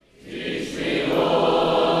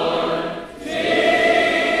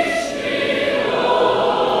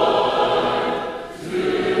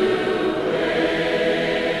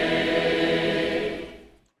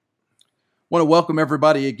want to welcome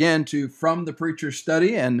everybody again to From the Preacher's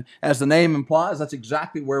Study. And as the name implies, that's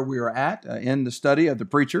exactly where we are at in the study of the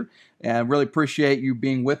preacher. And I really appreciate you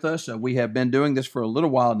being with us. We have been doing this for a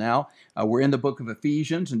little while now. We're in the book of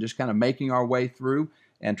Ephesians and just kind of making our way through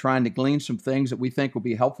and trying to glean some things that we think will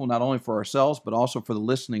be helpful not only for ourselves, but also for the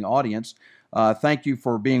listening audience. Thank you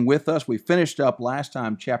for being with us. We finished up last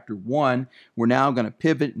time chapter 1. We're now going to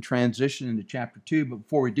pivot and transition into chapter 2. But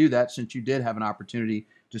before we do that, since you did have an opportunity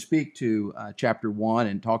to speak to chapter 1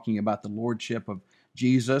 and talking about the lordship of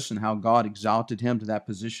Jesus and how God exalted him to that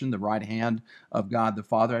position, the right hand of God the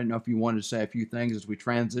Father, I don't know if you wanted to say a few things as we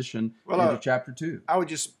transition into chapter 2. I would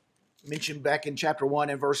just mention back in chapter 1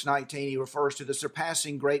 and verse 19, he refers to the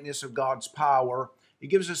surpassing greatness of God's power. He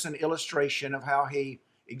gives us an illustration of how he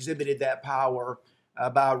exhibited that power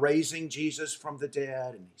by raising Jesus from the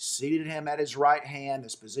dead, and he seated him at his right hand,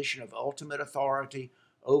 this position of ultimate authority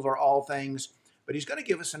over all things. But he's going to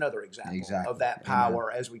give us another example of that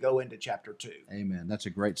power as we go into chapter 2. Amen. That's a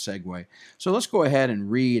great segue. So let's go ahead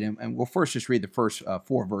and read, and we'll first just read the first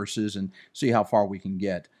 4 verses and see how far we can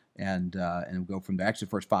get, and we'll go from there. Actually,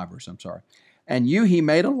 the first 5 verses, I'm sorry. And you he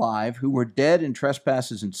made alive, who were dead in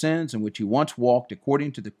trespasses and sins, in which you once walked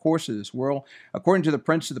according to the course of this world, according to the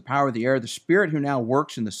prince of the power of the air, the spirit who now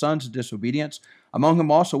works in the sons of disobedience. Among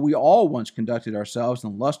whom also we all once conducted ourselves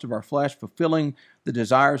in the lust of our flesh, fulfilling the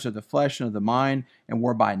desires of the flesh and of the mind, and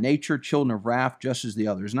were by nature children of wrath, just as the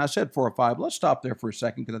others. And I said 4 or 5. Let's stop there for a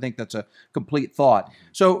second, because I think that's a complete thought.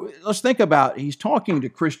 So let's think about, he's talking to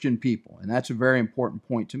Christian people, and that's a very important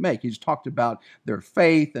point to make. He's talked about their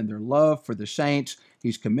faith and their love for the saints.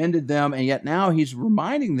 He's commended them, and yet now he's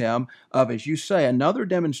reminding them of, as you say, another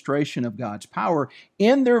demonstration of God's power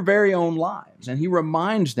in their very own lives. And he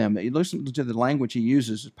reminds them, that you listen to the language he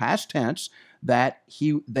uses, past tense, that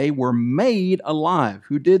they were made alive.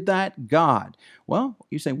 Who did that? God. Well,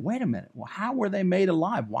 you say, wait a minute. Well, how were they made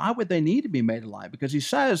alive? Why would they need to be made alive? Because he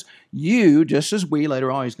says, you, just as we,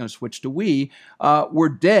 later on he's going to switch to we, were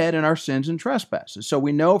dead in our sins and trespasses. So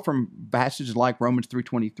we know from passages like Romans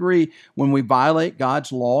 3:23, when we violate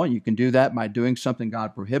God's law, and you can do that by doing something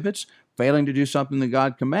God prohibits, failing to do something that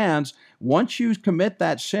God commands, once you commit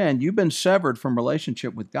that sin, you've been severed from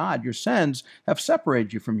relationship with God. Your sins have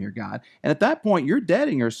separated you from your God. And at that point, you're dead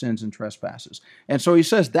in your sins and trespasses. And so he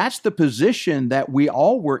says that's the position that we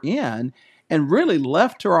all were in. And really,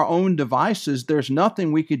 left to our own devices, there's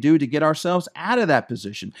nothing we could do to get ourselves out of that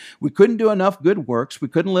position. We couldn't do enough good works. We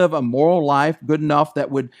couldn't live a moral life good enough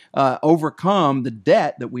that would overcome the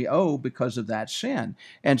debt that we owe because of that sin.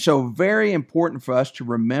 And so very important for us to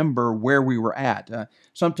remember where we were at.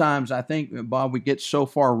 Sometimes I think, Bob, we get so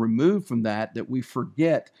far removed from that we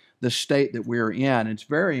forget the state that we're in. It's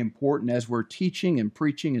very important as we're teaching and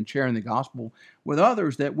preaching and sharing the gospel with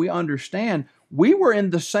others that we understand we were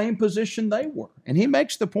in the same position they were. And he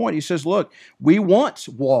makes the point. He says, look, we once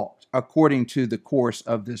walked according to the course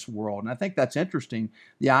of this world. And I think that's interesting,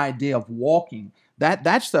 the idea of walking.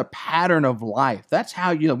 That's the pattern of life. That's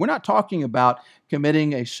how, we're not talking about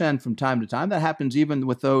committing a sin from time to time. That happens even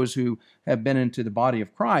with those who have been into the body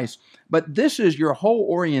of Christ. But this is your whole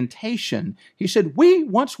orientation. He said, we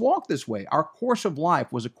once walked this way. Our course of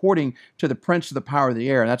life was according to the prince of the power of the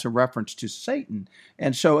air. That's a reference to Satan.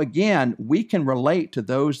 And so again, we can relate to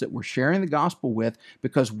those that we're sharing the gospel with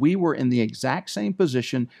because we were in the exact same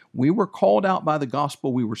position. We were called out by the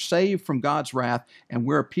gospel. We were saved from God's wrath, and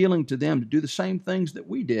we're appealing to them to do the same things that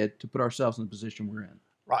we did to put ourselves in the position we're in.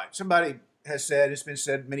 Right. Somebody has said, it's been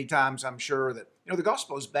said many times, I'm sure, that the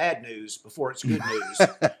gospel is bad news before it's good news.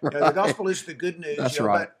 Right. The gospel is the good news. That's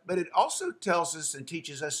right. But it also tells us and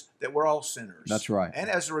teaches us that we're all sinners. That's right. And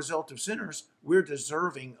as a result of sinners, we're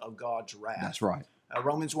deserving of God's wrath. That's right.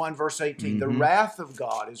 Romans 1 verse 18, the wrath of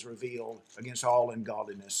God is revealed against all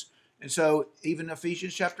ungodliness. And so even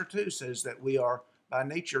Ephesians chapter 2 says that we are by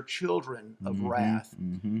nature children of wrath.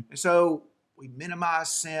 And so we minimize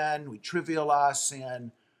sin, we trivialize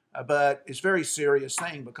sin, but it's a very serious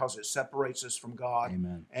thing because it separates us from God.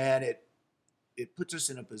 Amen. And it puts us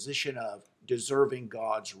in a position of deserving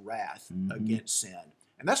God's wrath against sin.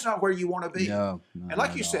 And that's not where you want to be. No, and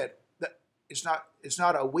like you said, it's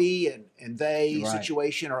not a we and they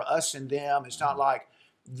situation or us and them. It's not like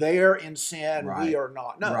they're in sin, we are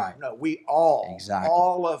not. No, we all,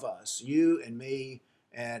 all of us, you and me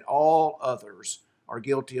and all others are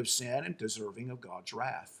guilty of sin and deserving of God's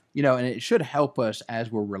wrath. And it should help us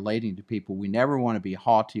as we're relating to people. We never want to be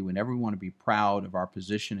haughty. We never want to be proud of our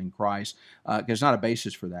position in Christ. There's not a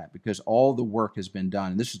basis for that because all the work has been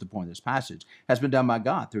done, and this is the point of this passage, has been done by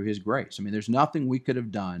God through his grace. I mean, there's nothing we could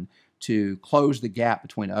have done to close the gap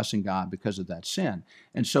between us and God because of that sin.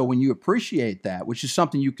 And so when you appreciate that, which is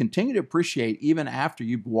something you continue to appreciate even after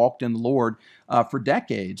you've walked in the Lord for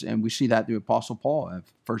decades, and we see that through Apostle Paul,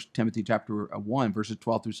 1 Timothy chapter 1, verses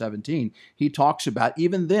 12 through 17, he talks about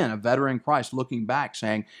even then a veteran in Christ looking back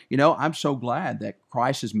saying, I'm so glad that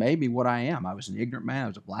Christ has made me what I am. I was an ignorant man. I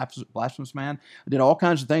was a blasphemous man. I did all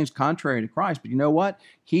kinds of things contrary to Christ. But you know what?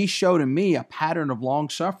 He showed in me a pattern of long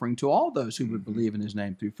suffering to all those who would believe in his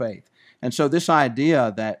name through faith. And so this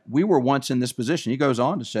idea that we were once in this position, he goes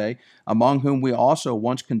on to say, among whom we also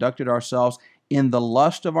once conducted ourselves in the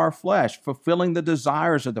lust of our flesh, fulfilling the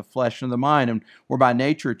desires of the flesh and the mind, and were by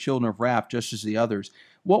nature children of wrath, just as the others.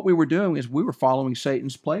 What we were doing is we were following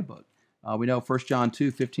Satan's playbook. We know 1 John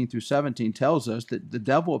 2, 15 through 17 tells us that the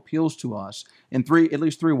devil appeals to us in at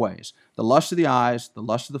least three ways: the lust of the eyes, the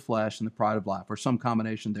lust of the flesh, and the pride of life, or some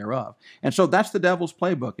combination thereof. And so that's the devil's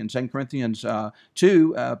playbook. In 2 Corinthians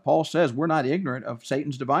 2, Paul says we're not ignorant of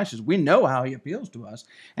Satan's devices. We know how he appeals to us.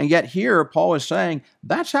 And yet here, Paul is saying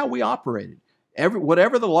that's how we operated.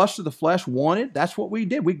 Whatever the lust of the flesh wanted, that's what we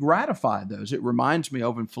did. We gratified those. It reminds me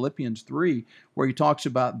over in Philippians 3, where he talks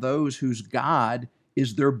about those whose God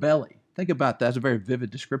is their belly. Think about that. That's a very vivid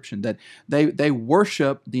description, that they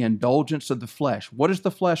worship the indulgence of the flesh. What does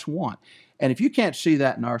the flesh want? And if you can't see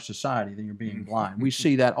that in our society, then you're being blind. We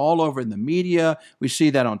see that all over in the media. We see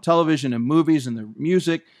that on television and movies and the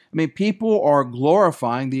music. I mean, people are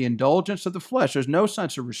glorifying the indulgence of the flesh. There's no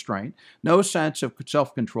sense of restraint, no sense of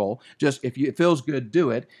self-control. Just if it feels good, do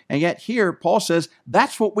it. And yet here, Paul says,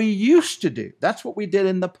 that's what we used to do. That's what we did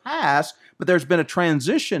in the past, but there's been a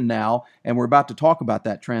transition now, and we're about to talk about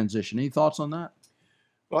that transition. Any thoughts on that?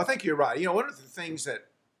 Well, I think you're right. One of the things that,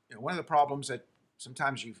 one of the problems that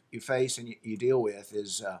sometimes you face and you deal with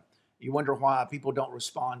is you wonder why people don't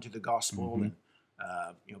respond to the gospel.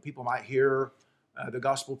 Mm-hmm. And people might hear the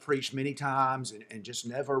gospel preached many times and just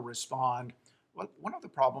never respond. Well, one of the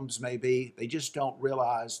problems may be they just don't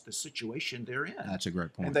realize the situation they're in. That's a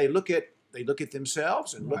great point. And they look at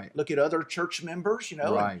themselves and look at other church members,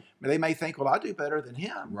 Right. And they may think, well, I do better than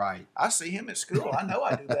him. Right. I see him at school. I know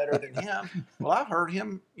I do better than him. Well, I've heard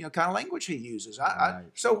him, kind of language he uses.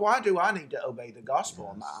 So why do I need to obey the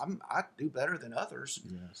gospel? Yes. I do better than others.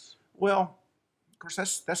 Yes. Well, of course,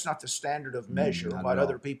 that's not the standard of measure of what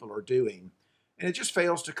other people are doing. And it just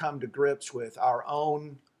fails to come to grips with our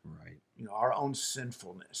own, our own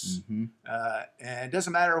sinfulness. Mm-hmm. And it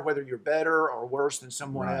doesn't matter whether you're better or worse than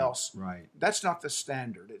someone else. Right. That's not the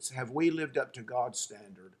standard. It's have we lived up to God's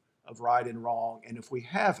standard of right and wrong? And if we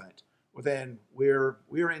haven't, well, then we're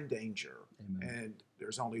in danger. Amen. And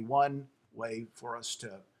there's only one way for us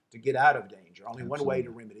to get out of danger. Only Absolutely. One way to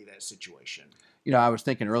remedy that situation. I was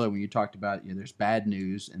thinking earlier when you talked about there's bad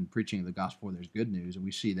news and preaching of the gospel, there's good news, and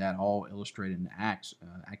we see that all illustrated in Acts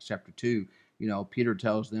chapter 2. Peter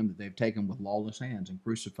tells them that they've taken with lawless hands and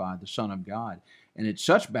crucified the Son of God. And it's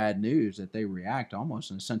such bad news that they react almost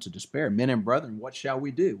in a sense of despair. Men and brethren, what shall we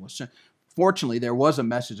do? Well, fortunately, there was a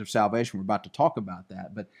message of salvation. We're about to talk about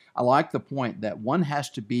that. But I like the point that one has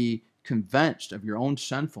to be convinced of your own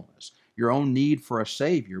sinfulness, your own need for a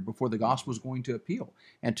Savior before the gospel is going to appeal.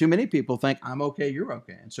 And too many people think, I'm okay, you're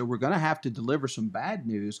okay. And so we're going to have to deliver some bad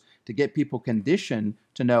news to get people conditioned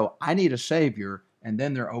to know, I need a Savior, and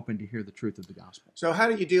then they're open to hear the truth of the gospel. So how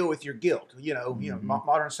do you deal with your guilt? Mm-hmm.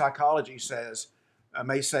 Modern psychology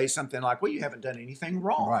may say something like, well, you haven't done anything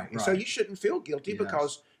wrong. Right. So you shouldn't feel guilty Yes.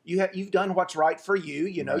 because you've done what's right for you.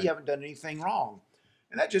 Right. You haven't done anything wrong.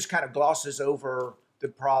 And that just kind of glosses over the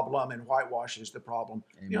problem and whitewashes the problem.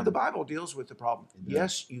 Amen. The Bible deals with the problem.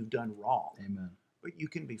 Yes, you've done wrong. Amen. But you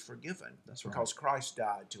can be forgiven. That's because Christ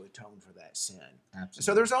died to atone for that sin. Absolutely.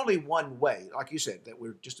 So there's only one way, like you said, that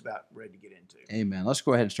we're just about ready to get into. Amen. Let's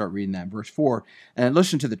go ahead and start reading that. Verse 4. And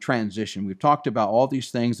listen to the transition. We've talked about all these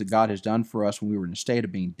things that God has done for us when we were in a state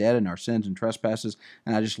of being dead in our sins and trespasses.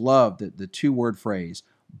 And I just love the two-word phrase,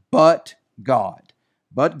 but God.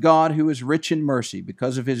 But God, who is rich in mercy,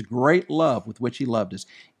 because of his great love with which he loved us,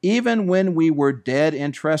 even when we were dead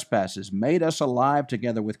in trespasses, made us alive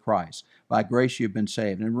together with Christ. By grace you have been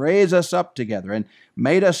saved, and raised us up together, and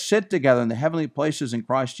made us sit together in the heavenly places in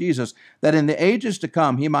Christ Jesus, that in the ages to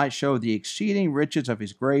come he might show the exceeding riches of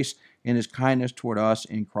his grace in his kindness toward us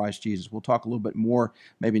in Christ Jesus. We'll talk a little bit more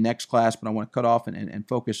maybe next class, but I want to cut off and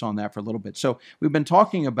focus on that for a little bit. So we've been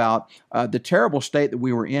talking about the terrible state that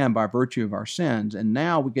we were in by virtue of our sins, and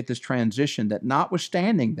now we get this transition that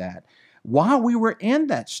notwithstanding that, while we were in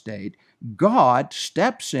that state, God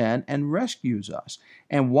steps in and rescues us.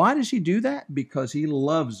 And why does he do that? Because he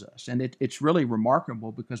loves us. And it's really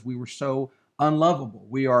remarkable because we were so unlovable.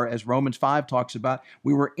 We are, as Romans 5 talks about,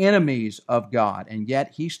 we were enemies of God, and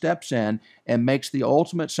yet he steps in and makes the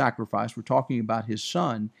ultimate sacrifice. We're talking about his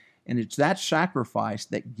son, and it's that sacrifice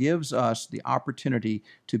that gives us the opportunity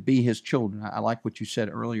to be his children. I like what you said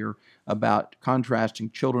earlier about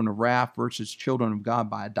contrasting children of wrath versus children of God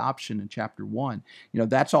by adoption in chapter 1.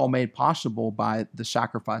 That's all made possible by the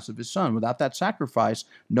sacrifice of his son. Without that sacrifice,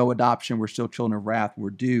 no adoption. We're still children of wrath.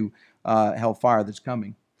 We're due hellfire that's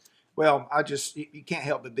coming. Well, you can't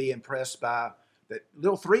help but be impressed by that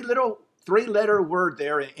three letter word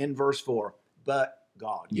there in verse 4. But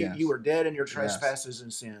God. Yes. You were dead in your Yes. trespasses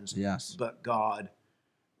and sins. Yes. But God,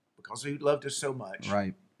 because he loved us so much,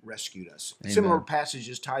 Right. rescued us. Amen. Similar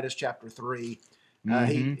passages, Titus chapter 3.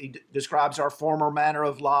 Mhm. He describes our former manner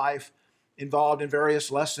of life, involved in various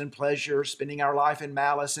lusts and pleasures, spending our life in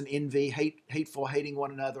malice and envy, hateful, hating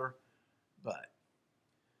one another. But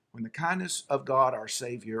when the kindness of God, our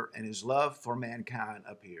Savior, and his love for mankind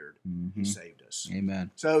appeared, he saved us. Amen.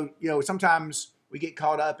 So, sometimes we get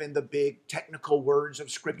caught up in the big technical words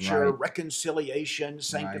of Scripture, Right. reconciliation,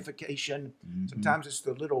 sanctification. Mhm. Sometimes it's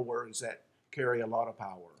the little words that carry a lot of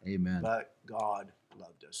power. Amen. But God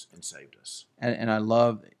loved us and saved us. And I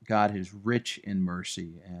love God is rich in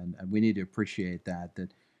mercy, and we need to appreciate that.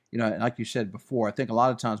 Like you said before, I think a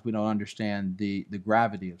lot of times we don't understand the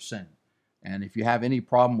gravity of sin. And if you have any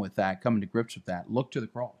problem with that, coming to grips with that, look to the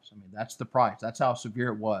cross. I mean, that's the price. That's how severe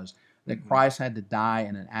it was that Christ had to die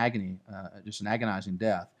in an agony, just an agonizing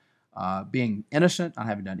death, being innocent, not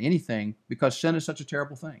having done anything, because sin is such a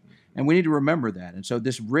terrible thing. And we need to remember that. And so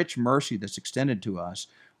this rich mercy that's extended to us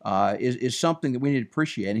is something that we need to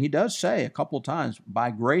appreciate. And he does say a couple of times, by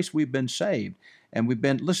grace we've been saved. And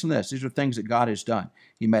listen to this, these are things that God has done.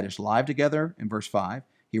 He made us live together in verse 5.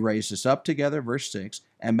 He raised us up together, verse 6,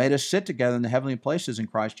 and made us sit together in the heavenly places in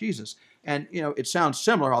Christ Jesus. And, it sounds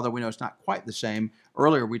similar, although we know it's not quite the same.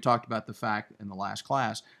 Earlier, we talked about the fact in the last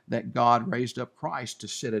class that God raised up Christ to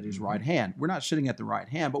sit at his right hand. We're not sitting at the right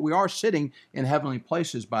hand, but we are sitting in heavenly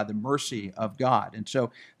places by the mercy of God. And so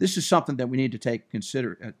this is something that we need to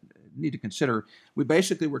consider. We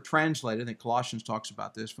basically were translated, I think Colossians talks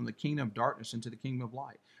about this, from the kingdom of darkness into the kingdom of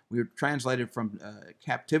light. We were translated from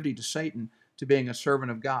captivity to Satan to being a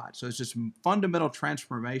servant of God. So it's this fundamental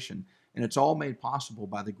transformation, and it's all made possible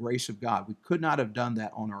by the grace of God. We could not have done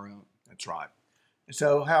that on our own. That's right. And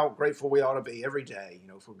so how grateful we ought to be every day,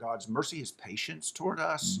 for God's mercy, his patience toward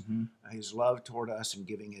us, his love toward us, and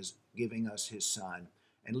giving us his son.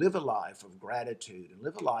 And live a life of gratitude and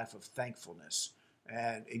live a life of thankfulness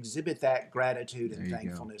and exhibit that gratitude and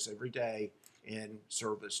thankfulness every day in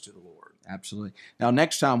service to the Lord. Absolutely. Now,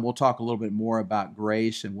 next time we'll talk a little bit more about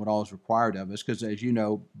grace and what all is required of us, because as you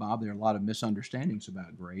know, Bob, there are a lot of misunderstandings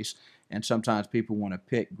about grace, and sometimes people want to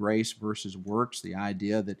pick grace versus works, the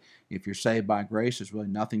idea that if you're saved by grace, there's really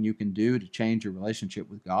nothing you can do to change your relationship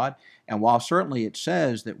with God. And while certainly it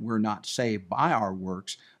says that we're not saved by our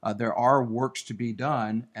works, there are works to be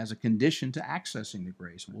done as a condition to accessing the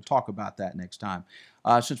grace. We'll talk about that next time.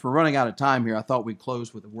 Since we're running out of time here, I thought we'd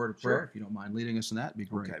close with a word of prayer. Sure. If you don't mind leading us in that, it'd be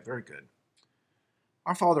great. Okay, very good.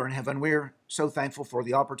 Our Father in heaven, we're so thankful for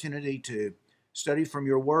the opportunity to study from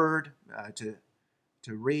your word, to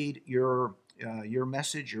read your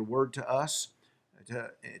message, your word to us.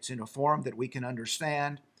 It's in a form that we can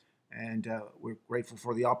understand, and we're grateful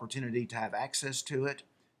for the opportunity to have access to it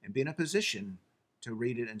and be in a position to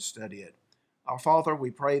read it and study it. Our Father, we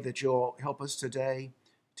pray that you'll help us today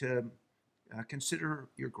to consider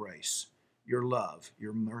your grace, your love,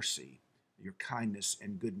 your mercy, your kindness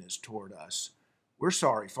and goodness toward us. We're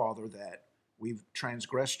sorry, Father, that we've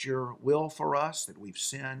transgressed your will for us, that we've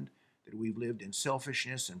sinned, that we've lived in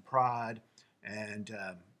selfishness and pride and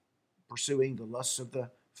pursuing the lusts of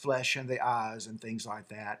the flesh and the eyes and things like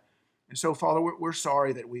that. And so, Father, we're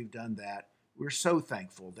sorry that we've done that. We're so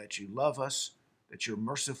thankful that you love us, that you're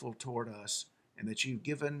merciful toward us, and that you've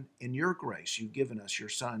given, in your grace, you've given us your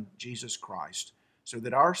Son, Jesus Christ, so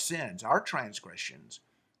that our sins, our transgressions,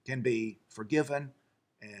 can be forgiven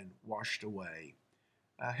and washed away.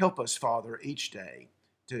 Help us, Father, each day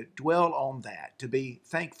to dwell on that, to be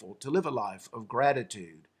thankful, to live a life of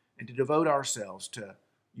gratitude, and to devote ourselves to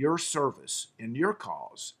your service in your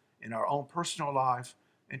cause, in our own personal life,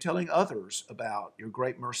 and telling others about your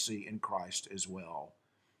great mercy in Christ as well.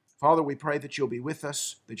 Father, we pray that you'll be with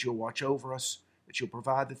us, that you'll watch over us, that you'll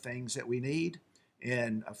provide the things that we need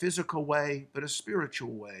in a physical way, but a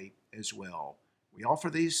spiritual way as well. We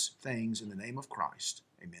offer these things in the name of Christ.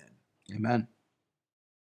 Amen. Amen.